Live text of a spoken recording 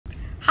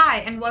Hi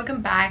and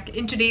welcome back.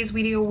 In today's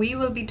video we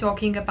will be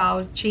talking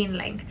about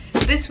Chainlink.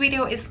 This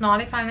video is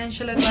not a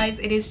financial advice,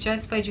 it is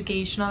just for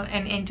educational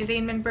and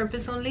entertainment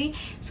purpose only,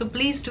 so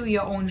please do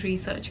your own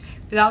research.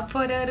 Without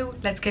further ado,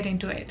 let's get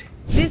into it.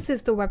 This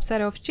is the website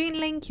of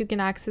Chainlink. You can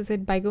access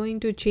it by going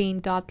to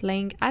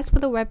chain.link. As per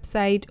the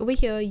website, over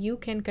here you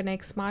can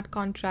connect smart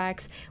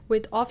contracts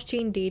with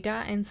off-chain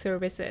data and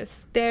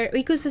services. Their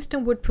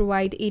ecosystem would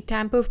provide a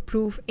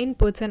tamper-proof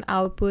inputs and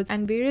outputs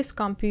and various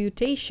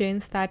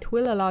computations that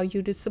will allow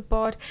you to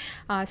support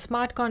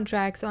smart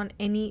contracts on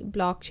any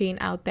blockchain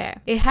out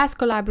there. It has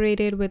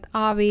collaborated with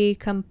Aave,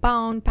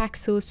 Compound,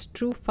 Paxos,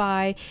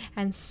 TrueFi,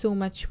 and so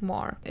much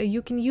more.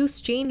 You can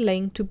use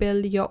Chainlink to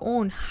build your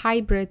own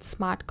hybrid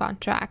smart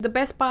contract. The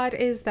best part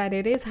is that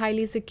it is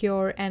highly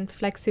secure and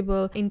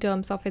flexible in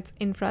terms of its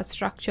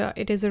infrastructure.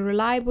 It is a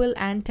reliable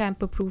and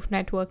tamper-proof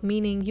network,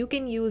 meaning you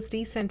can use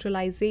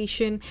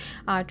decentralization,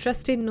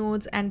 trusted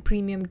nodes and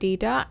premium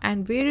data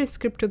and various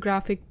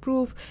cryptographic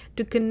proof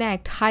to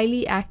connect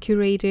highly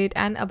accurate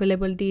and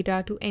available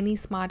data to any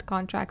smart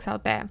contracts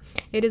out there.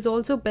 It is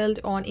also built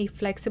on a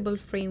flexible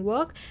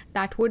framework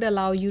that would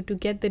allow you to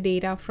get the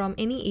data from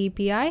any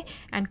API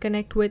and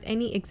connect with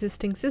any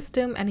existing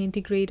system and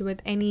integrate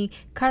with any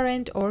current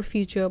or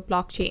future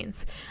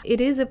blockchains. It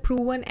is a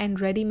proven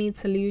and ready-made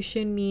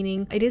solution,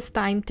 meaning it is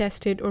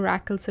time-tested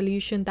Oracle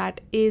solution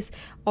that is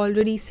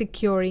already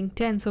securing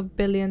tens of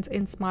billions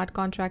in smart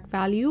contract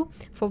value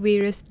for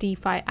various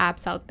DeFi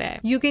apps out there.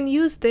 You can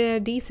use their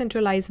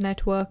decentralized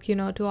network, to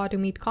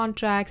automate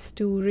contracts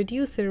to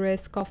reduce the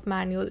risk of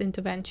manual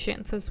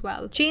interventions as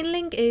well.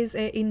 Chainlink is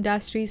an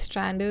industry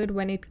standard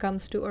when it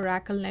comes to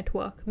Oracle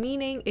network,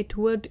 meaning it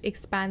would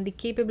expand the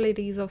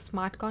capabilities of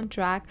smart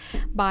contract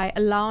by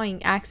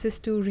allowing access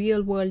to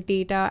real-world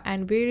data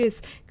and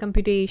various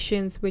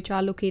computations which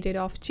are located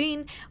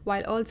off-chain,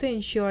 while also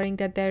ensuring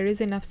that there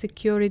is enough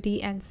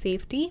security and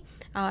safety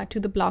to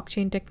the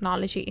blockchain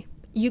technology.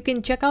 You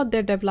can check out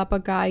their developer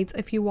guides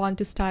if you want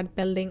to start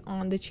building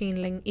on the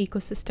Chainlink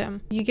ecosystem.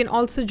 You can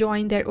also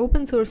join their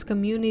open source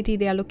community.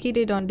 They are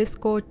located on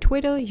Discord,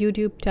 Twitter,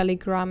 YouTube,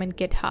 Telegram, and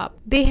GitHub.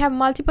 They have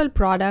multiple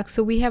products.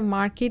 So we have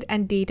market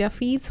and data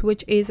feeds,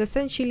 which is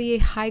essentially a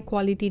high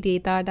quality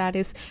data that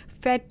is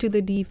fed to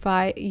the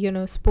DeFi,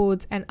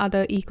 sports and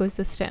other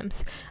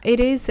ecosystems. It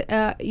is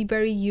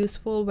very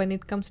useful when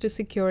it comes to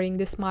securing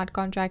the smart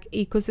contract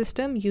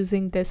ecosystem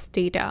using this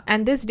data.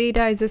 And this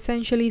data is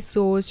essentially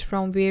sourced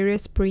from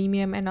various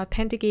premium and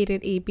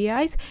authenticated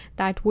APIs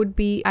that would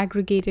be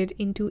aggregated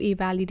into a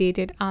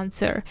validated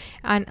answer.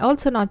 And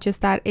also not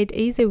just that, it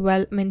is a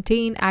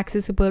well-maintained,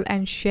 accessible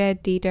and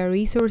shared data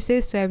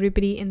resources, so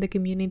everybody in the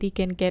community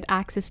can get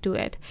access to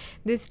it.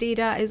 This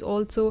data is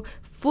also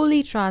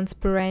fully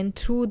transparent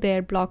through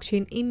their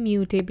blockchain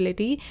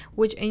immutability,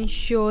 which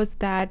ensures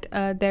that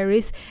there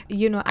is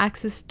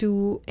access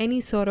to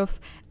any sort of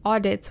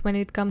audits when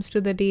it comes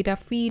to the data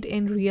feed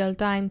in real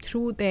time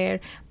through their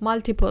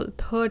multiple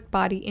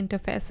third-party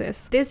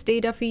interfaces. This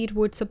data feed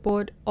would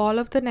support all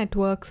of the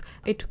networks.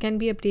 It can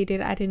be updated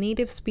at a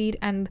native speed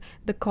and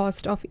the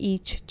cost of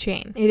each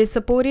chain. It is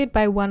supported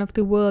by one of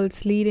the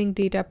world's leading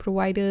data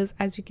providers.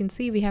 As you can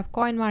see, we have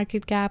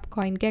CoinMarketCap,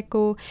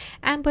 CoinGecko,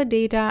 Amber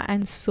Data,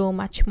 and so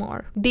much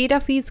more. Data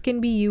feeds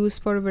can be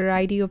used for a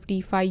variety of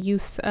DeFi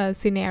use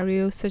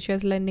scenarios such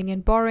as lending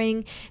and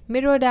borrowing,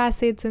 mirrored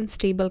assets, and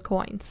stable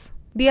coins.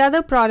 The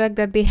other product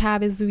that they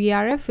have is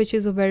VRF, which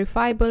is a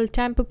verifiable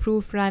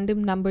tamper-proof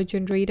random number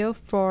generator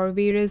for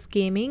various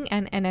gaming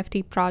and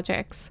NFT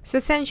projects. So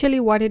essentially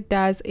what it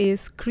does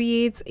is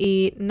creates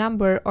a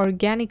number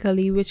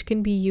organically which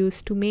can be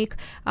used to make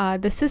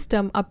the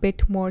system a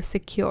bit more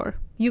secure.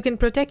 You can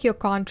protect your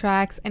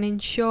contracts and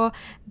ensure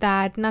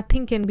that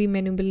nothing can be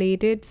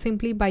manipulated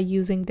simply by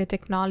using the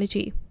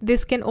technology.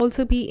 This can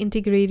also be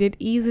integrated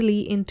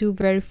easily into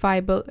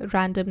verifiable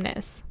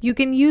randomness. You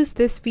can use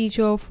this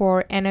feature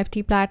for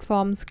NFT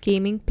platforms,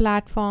 gaming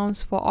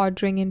platforms, for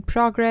ordering in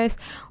progress,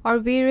 or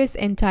various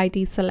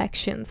entity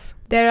selections.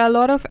 There are a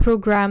lot of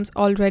programs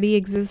already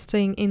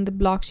existing in the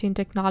blockchain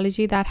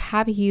technology that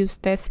have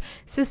used this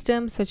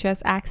system, such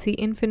as Axie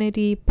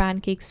Infinity,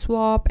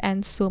 PancakeSwap,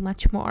 and so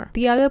much more.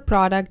 The other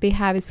product they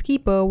have is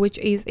Keeper, which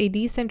is a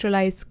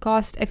decentralized,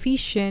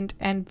 cost-efficient,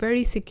 and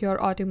very secure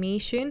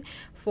automation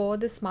for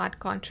the smart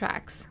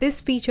contracts. This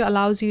feature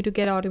allows you to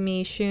get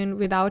automation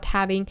without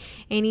having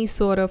any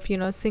sort of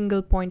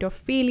single point of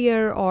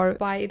failure, or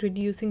by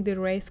reducing the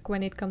risk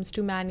when it comes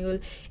to manual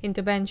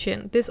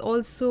intervention. This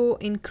also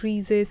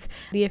increases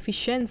the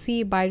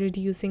efficiency by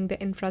reducing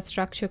the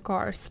infrastructure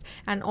cost,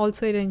 and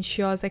also it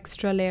ensures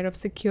extra layer of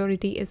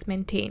security is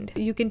maintained.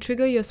 You can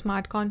trigger your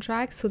smart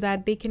contracts so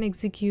that they can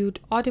execute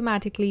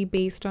automatically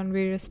based on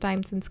various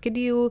times and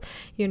schedule,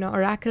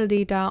 Oracle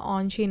data,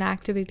 on-chain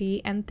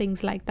activity, and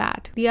things like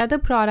that. The other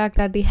product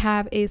that they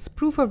have is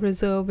proof of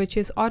reserve, which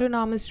is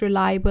autonomous,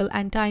 reliable,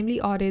 and timely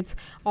audits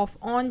of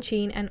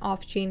on-chain and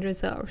off-chain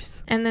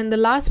reserves. And then the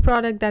last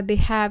product that they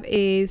have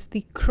is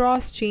the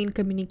cross-chain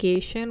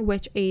communication,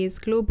 which is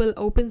global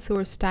open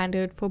source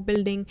standard for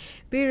building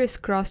various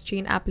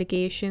cross-chain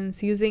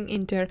applications using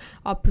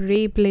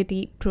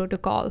interoperability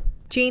protocol.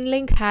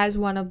 Chainlink has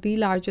one of the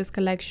largest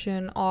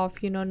collection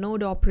of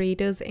node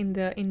operators in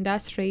the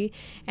industry,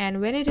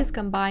 and when it is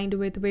combined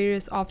with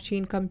various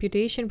off-chain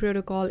computation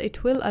protocol,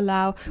 it will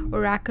allow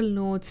Oracle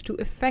nodes to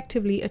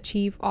effectively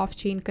achieve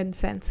off-chain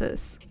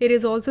consensus. It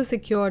is also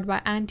secured by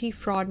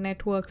anti-fraud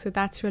network, so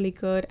that's really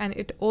good, and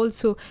it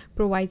also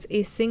provides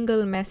a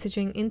single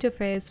messaging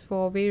interface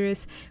for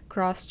various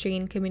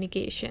cross-chain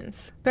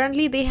communications.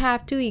 Currently they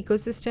have two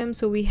ecosystems.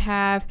 So we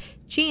have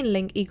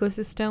Chainlink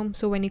ecosystem.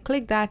 So when you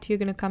click that, you're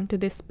going to come to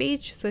this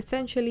page. So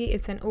essentially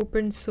it's an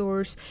open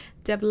source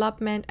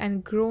development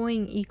and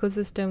growing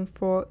ecosystem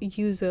for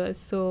users.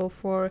 So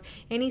for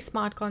any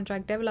smart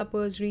contract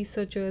developers,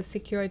 researchers,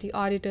 security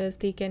auditors,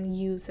 they can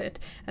use it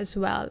as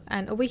well.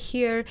 And over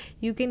here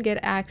you can get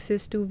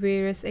access to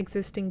various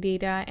existing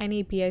data and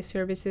API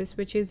services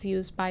which is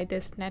used by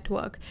this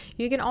network.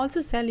 You can also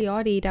sell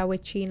your data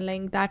with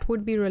Chainlink. That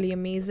would be really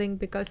amazing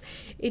because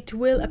it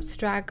will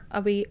abstract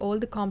away all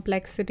the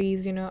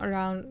complexities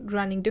around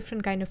running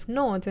different kind of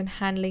nodes and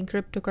handling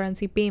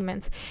cryptocurrency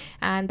payments,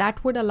 and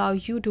that would allow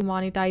you to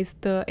monetize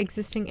the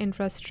existing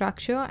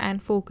infrastructure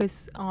and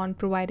focus on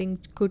providing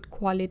good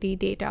quality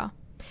data.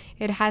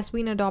 It has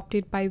been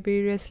adopted by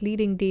various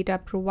leading data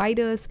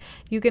providers.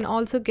 You can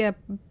also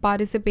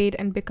participate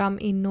and become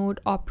a node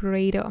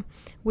operator,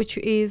 which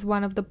is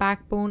one of the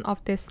backbone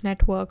of this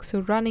network. So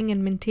running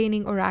and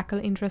maintaining Oracle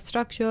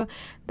infrastructure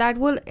that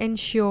will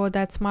ensure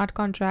that smart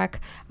contracts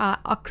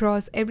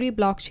across every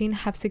blockchain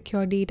have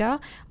secure data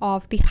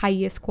of the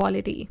highest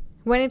quality.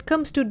 When it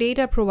comes to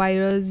data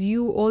providers,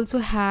 you also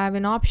have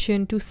an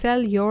option to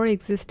sell your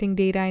existing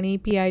data and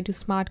API to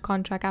smart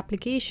contract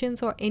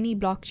applications or any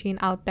blockchain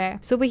out there.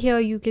 So over here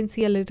you can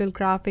see a little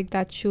graphic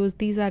that shows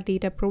these are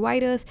data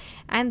providers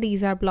and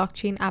these are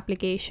blockchain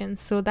applications.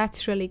 So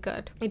that's really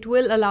good. It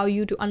will allow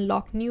you to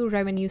unlock new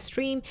revenue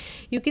stream.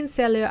 You can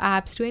sell your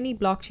apps to any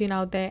blockchain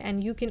out there,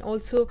 and you can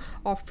also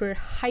offer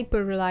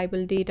hyper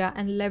reliable data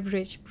and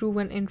leverage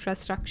proven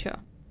infrastructure.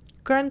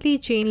 Currently,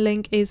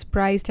 Chainlink is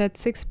priced at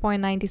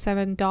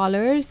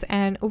 $6.97,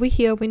 and over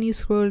here when you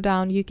scroll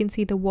down you can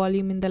see the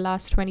volume in the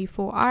last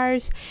 24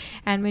 hours,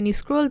 and when you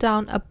scroll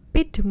down a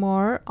bit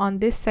more on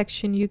this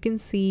section you can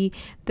see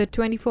the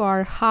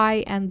 24-hour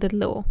high and the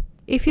low.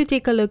 If you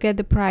take a look at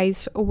the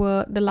price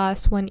over the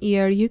last 1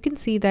 year, you can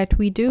see that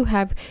we do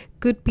have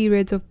good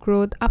periods of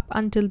growth up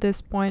until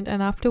this point,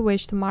 and after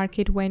which the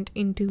market went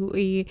into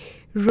a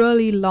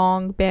really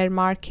long bear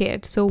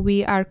market. So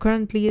we are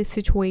currently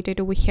situated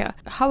over here.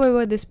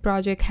 However, this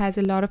project has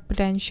a lot of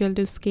potential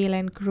to scale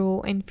and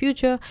grow in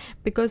future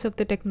because of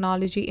the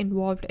technology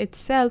involved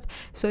itself.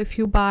 So if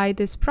you buy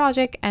this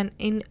project and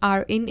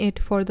are in it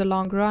for the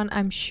long run,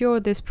 I'm sure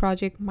this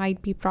project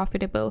might be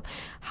profitable.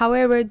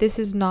 However, this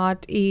is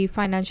not a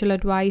financial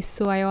advice,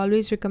 so I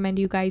always recommend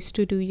you guys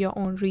to do your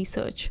own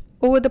research.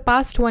 Over the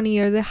past 1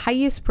 year, the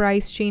highest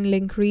price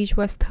Chainlink reached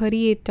was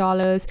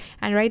 $38,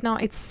 and right now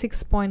it's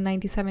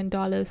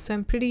 $6.97. So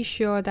I'm pretty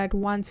sure that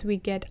once we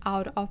get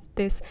out of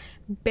this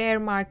bear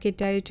market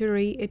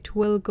territory, it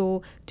will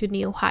go to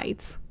new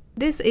heights.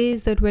 This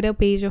is the Twitter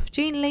page of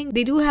Chainlink.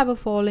 They do have a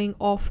following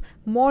of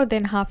more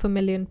than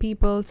 500,000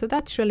 people, so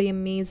that's really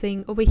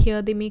amazing. Over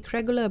here they make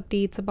regular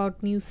updates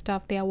about new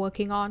stuff they are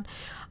working on.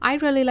 I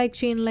really like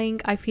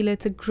Chainlink. I feel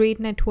it's a great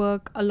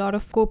network, a lot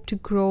of scope to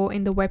grow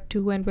in the Web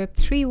 2 and Web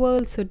 3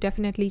 world, so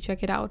definitely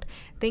check it out.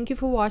 Thank you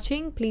for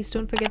watching. Please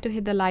don't forget to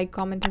hit the like,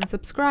 comment and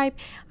subscribe.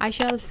 I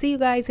shall see you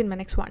guys in my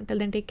next one. Till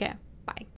then, take care. Bye.